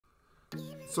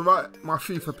So right, my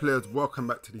FIFA players, welcome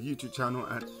back to the YouTube channel,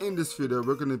 and in this video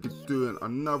we're going to be doing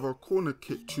another corner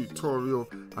kick tutorial,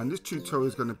 and this tutorial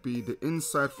is going to be the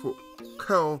inside foot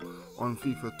curl on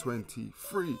FIFA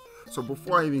 23. So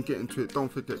before I even get into it, don't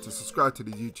forget to subscribe to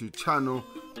the YouTube channel.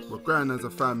 We're growing as a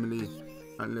family,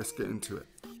 and let's get into it.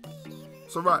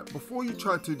 So right, before you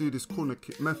try to do this corner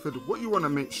kick method, what you want to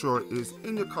make sure is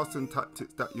in your custom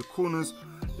tactics that your corners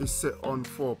is set on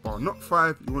 4 bar, not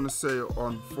 5, you want to say it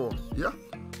on 4, yeah?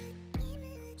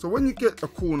 So when you get a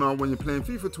corner, when you're playing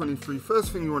FIFA 23,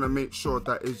 first thing you want to make sure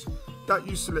that is that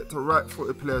you select a right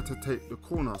footed player to take the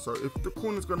corner. So if the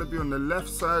corner is going to be on the left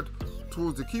side,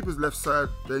 towards the keeper's left side,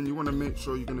 then you want to make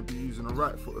sure you're going to be using a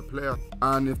right footed player.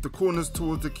 And if the corner's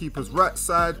towards the keeper's right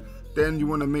side, then you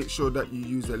want to make sure that you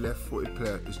use a left footed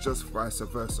player. It's just vice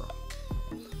versa.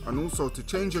 And also to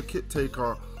change your kit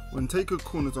taker, when taking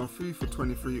corners on FIFA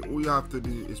 23, all you have to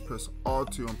do is press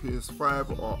R2 on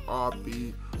PS5 or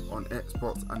RB on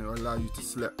Xbox, and it will allow you to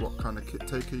select what kind of kit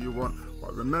taker you want.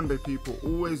 But remember people,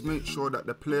 always make sure that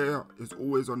the player is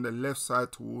always on the left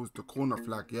side towards the corner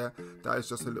flag, yeah? That is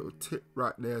just a little tip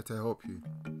right there to help you.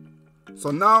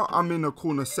 So now I'm in a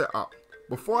corner setup.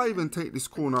 Before I even take this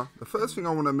corner, the first thing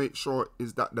I want to make sure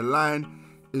is that the line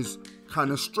is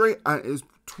kind of straight and is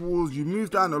towards, you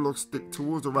move the analog stick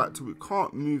towards the right till it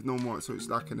can't move no more, so it's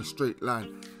like in a straight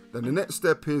line. Then the next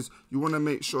step is you want to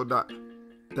make sure that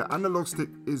the analog stick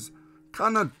is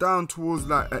kind of down towards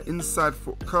like an inside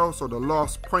foot curl, so the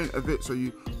last point of it. So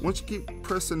you, once you keep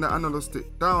pressing the analog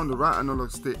stick down, the right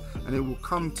analog stick, and it will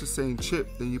come to saying chip,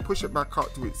 then you push it back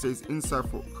up to it says inside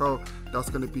foot curl. That's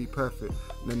going to be perfect.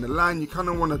 And then the line, you kind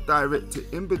of want to direct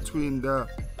it in between the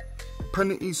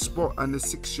penalty spot and the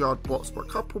 6-yard box, but a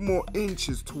couple more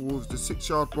inches towards the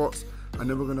 6-yard box, and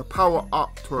then we're going to power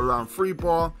up to around 3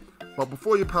 bar. But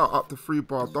before you power up to 3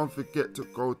 bar, don't forget to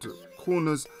go to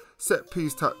corners, set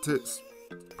piece tactics,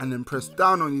 and then press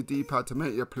down on your D-pad to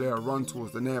make your player run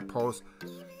towards the near post.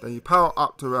 Then you power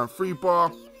up to around 3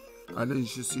 bar, and then you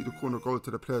should see the corner go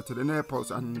to the player to the near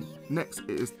post, and next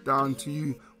it is down to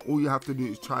you. All you have to do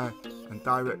is try and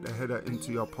direct the header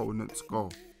into your opponent's goal.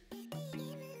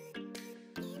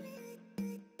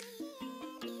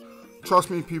 Trust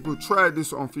me people, try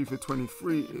this on FIFA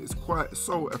 23, it's quite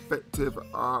so effective.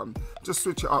 Just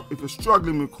switch it up. If you're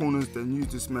struggling with corners, then use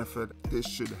this method. This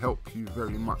should help you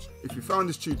very much. If you found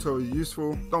this tutorial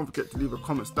useful, don't forget to leave a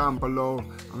comment down below.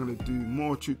 I'm going to do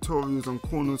more tutorials on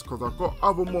corners because I've got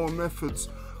other more methods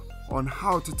on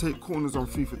how to take corners on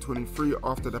FIFA 23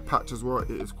 after the patch as well.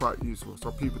 It is quite useful.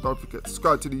 So people, don't forget to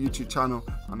subscribe to the YouTube channel,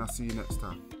 and I'll see you next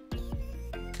time.